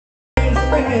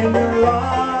in your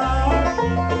life.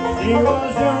 She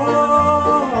was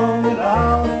young and I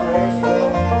was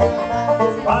restless.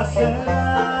 I set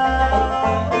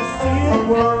out to see the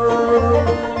world.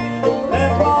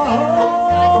 Left my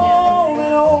home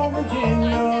in old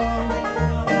Virginia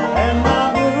and my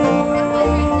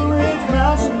Blue Ridge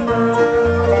Mountain girl.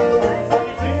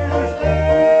 Tears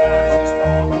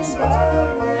stand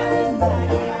beside me.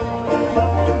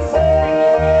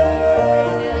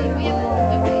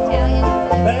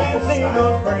 They've seen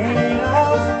those green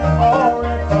eyes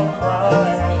already come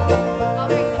crying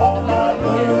on my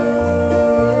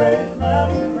Blue Ridge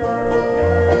Mountain girl.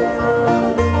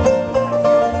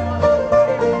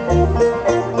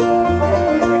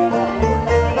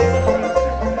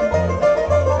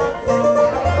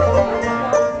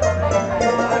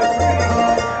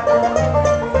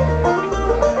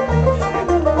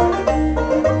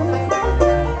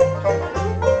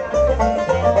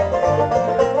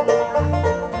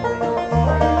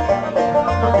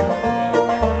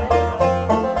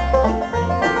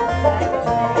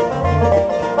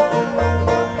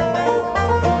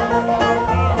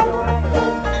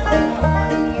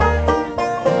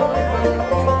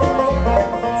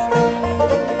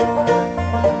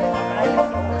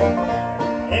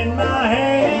 In my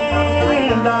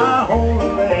hand I hold a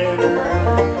letter.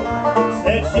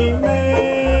 Said she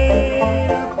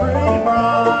made a pretty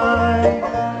bride.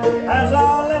 As I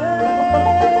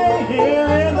lay here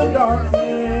in the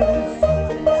darkness,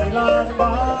 she lies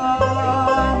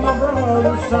by my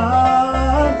brother's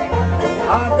side.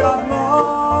 I've got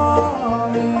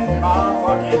money in my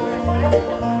pocket,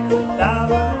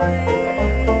 diamond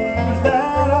rings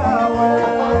that I wear.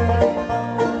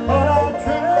 But I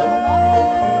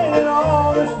trade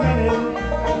all this minute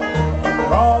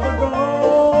for all the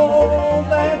gold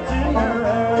that's in her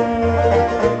hair.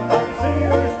 I can see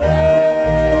her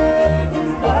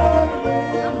standing by the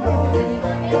window,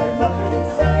 there's nothing to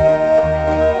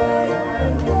say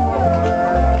in the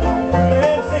world.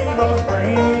 Can't see those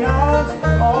green eyes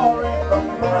already come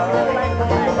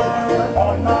crying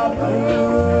on my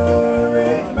Blue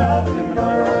Ridge Mountain girl.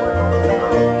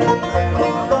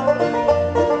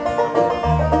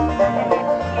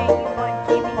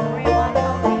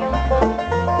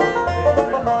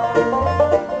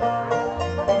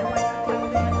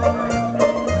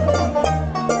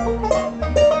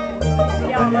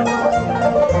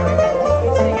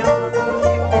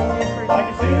 I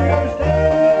can see her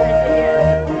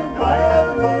standing by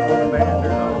the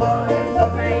window, there's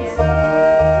nothing to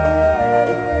say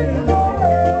in the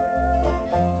world.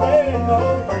 Saying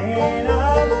those green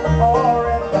eyes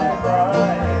already come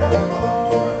crying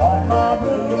on my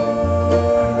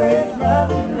Blue Ridge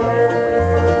Mountain girl.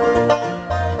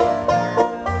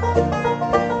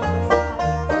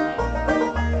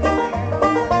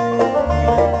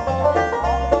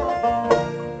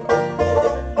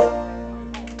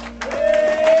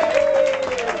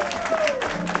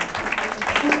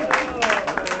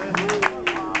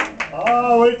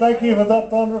 Oh, we thank you for that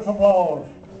thunderous applause.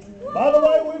 By the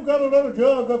way, we've got another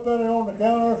jug up there on the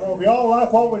counter, so if y'all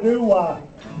like what we do, why,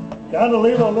 kind of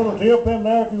leave a little tip in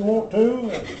there if you want to.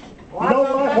 If you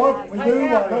don't like what we do,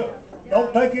 why,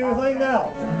 don't take anything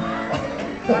out.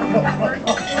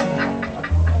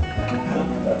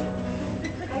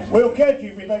 We'll catch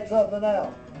you if you take something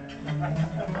out.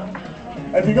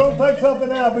 If you're going to take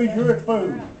something out, be sure it's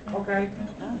food. Okay.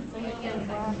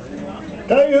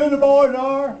 Tell you who the boys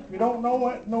are, if you don't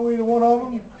know either one of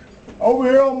them. Over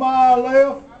here on my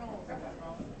left,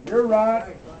 you're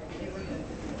right.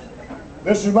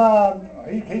 This is my,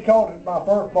 he called it my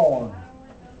firstborn.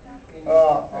 It's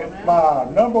my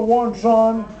 #1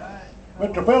 son,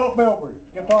 Mr. Philip Bilbreys,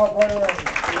 guitar player.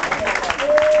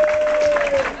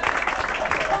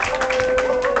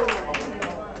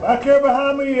 Back here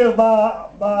behind me is my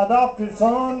adopted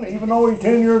son. Even though he's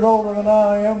 10 years older than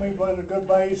I am, he plays a good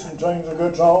bass and sings a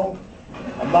good song.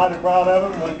 I'm mighty proud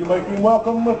of him. Would you make him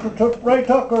welcome, Mr. Ray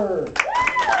Tucker?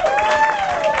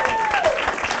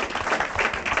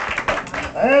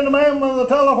 And the man with the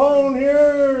telephone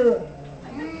here.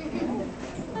 Did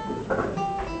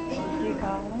you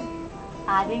call him?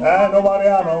 I didn't call him. Nobody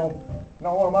I know.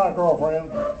 Not one of my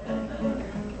girlfriends.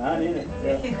 I need it.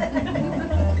 Yeah.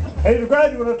 He's a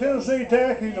graduate of Tennessee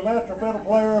Tech. He's a master fiddle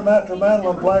player, master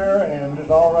mandolin player, and just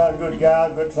all around good guy,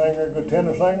 good singer, good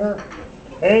tenor singer.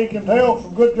 He can tell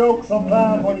some good jokes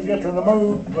sometimes when he gets in the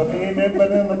mood, but he ain't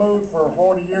been in the mood for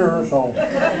 40 years, so.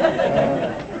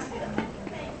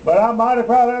 But I'm mighty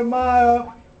proud of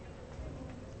my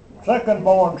second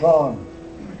born son,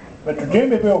 Mr.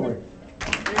 Jimmy Bilbreys.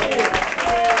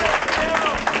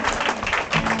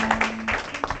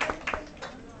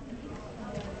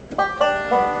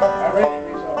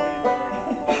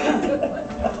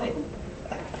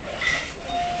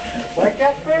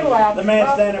 got fertilizer. The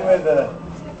man standing with the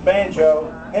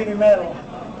banjo, heavy metal,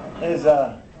 is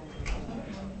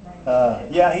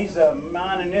yeah, he's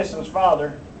mine and Nissan's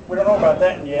father. We don't know about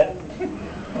that yet.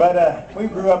 But we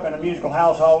grew up in a musical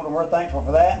household, and we're thankful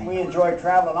for that. And we enjoy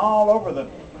traveling all over the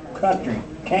country,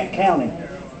 county.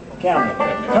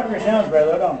 Country sounds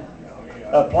better, don't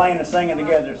it? Playing and singing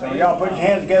together. So y'all put your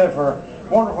hands together for a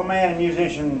wonderful man and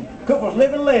musician, Cookville's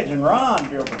living legend, Ron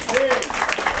Bilbreys.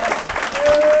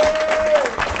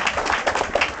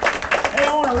 Hey,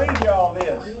 I want to read y'all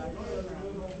this.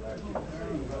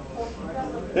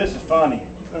 This is funny.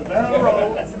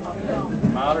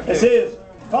 It says,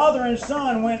 father and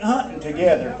son went hunting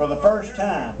together for the first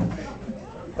time.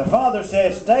 The father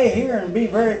said, stay here and be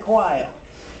very quiet.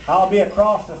 I'll be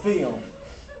across the field.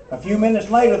 A few minutes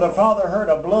later, the father heard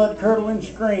a blood-curdling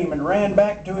scream and ran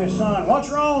back to his son. What's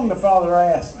wrong? The father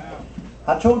asked.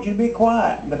 I told you to be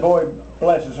quiet, the boy,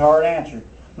 bless his heart, answered.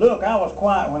 Look, I was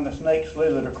quiet when the snake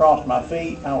slithered across my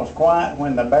feet. I was quiet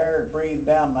when the bear breathed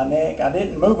down my neck. I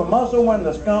didn't move a muscle when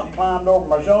the skunk climbed over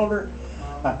my shoulder.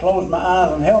 I closed my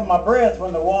eyes and held my breath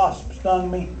when the wasp stung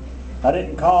me. I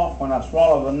didn't cough when I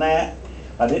swallowed the gnat.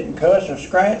 I didn't cuss or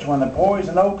scratch when the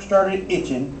poison oak started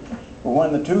itching. But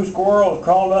when the two squirrels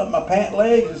crawled up my pant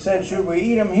legs and said, should we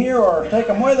eat them here or take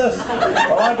them with us?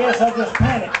 Well, I guess I just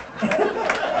panicked.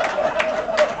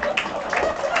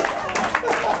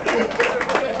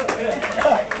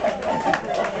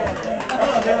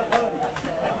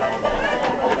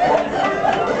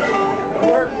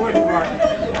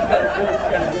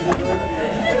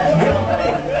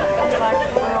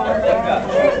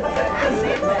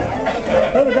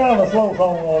 Put it down the slow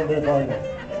song a little bit later.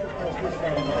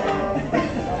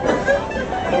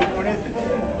 Which one is it?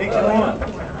 Dixie one.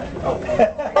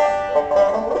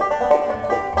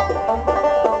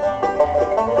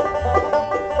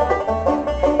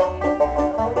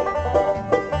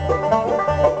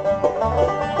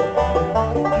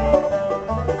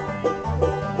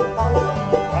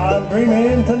 I'm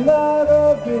dreaming tonight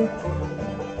of Dixie.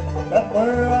 That's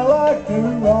where I like to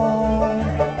roam.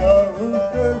 The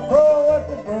rooster crow at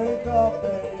the break of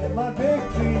day, and my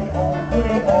Dixie home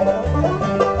sweet home.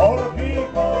 All the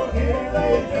people here,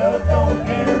 they just don't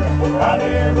care. I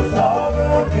never saw the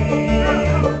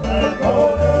beat. That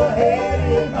road ahead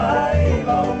is mighty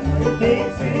long.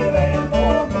 Dixieland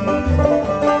for me.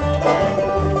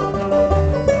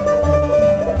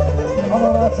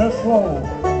 Oh, that's so slow.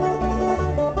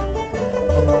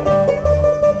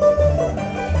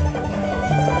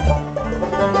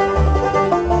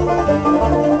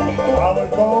 I was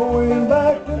going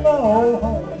back to my old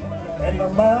home in the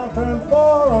mountains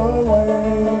far away.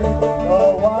 The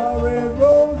wild red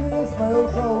roses smell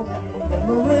so sweet in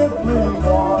the rippling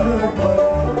waterway.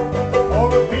 All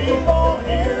the people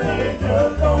here, they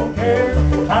just don't care.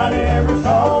 I never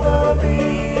saw the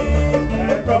beat.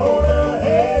 That road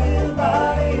ahead is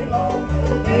mighty long.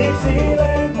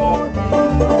 Dixieland for me.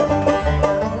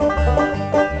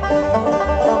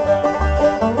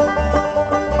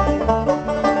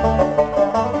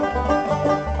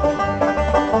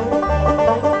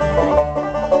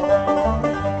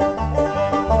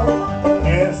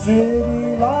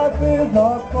 City life is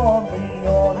not for me,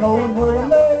 or knowing where the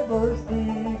neighbors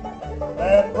be.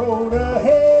 That road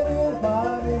ahead is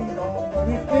mighty long, but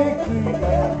it's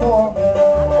Dixieland for me.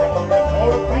 All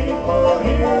the people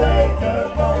here, they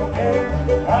just don't care.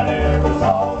 I never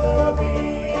saw the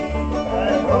beat.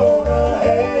 That road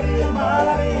ahead is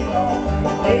mighty long,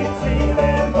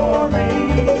 Dixieland for me.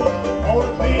 All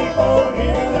the people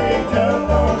here, they just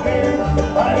don't care.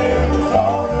 I never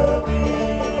saw the beat.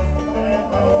 That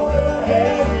road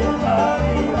ahead is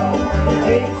mighty long,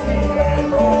 Dixieland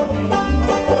for me.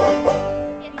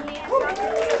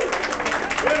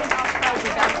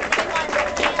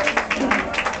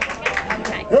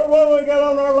 Here's what we got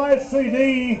on our last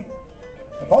CD.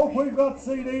 Folks, we've got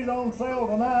CDs on sale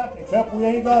tonight, except we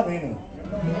ain't got any.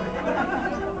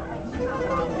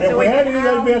 If we had any,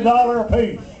 they'd be $1 a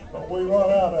piece, but we run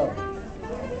out of them.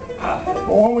 But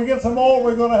when we get some more,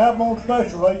 we're going to have them on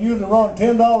special. They usually run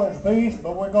 $10 a piece,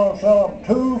 but we're going to sell them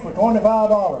 2 for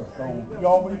 $25. So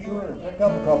y'all be sure to pick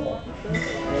up a couple.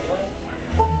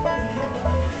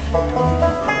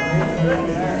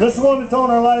 This is one that's on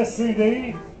our last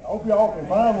CD. I hope y'all can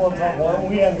find one somewhere.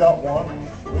 We haven't got one.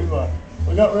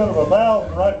 We got rid of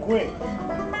 1,000 right quick.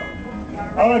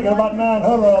 I reckon about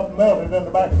 900 of them melted in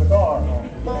the back of the car.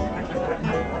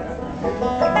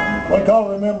 We call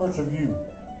it Remembrance of You.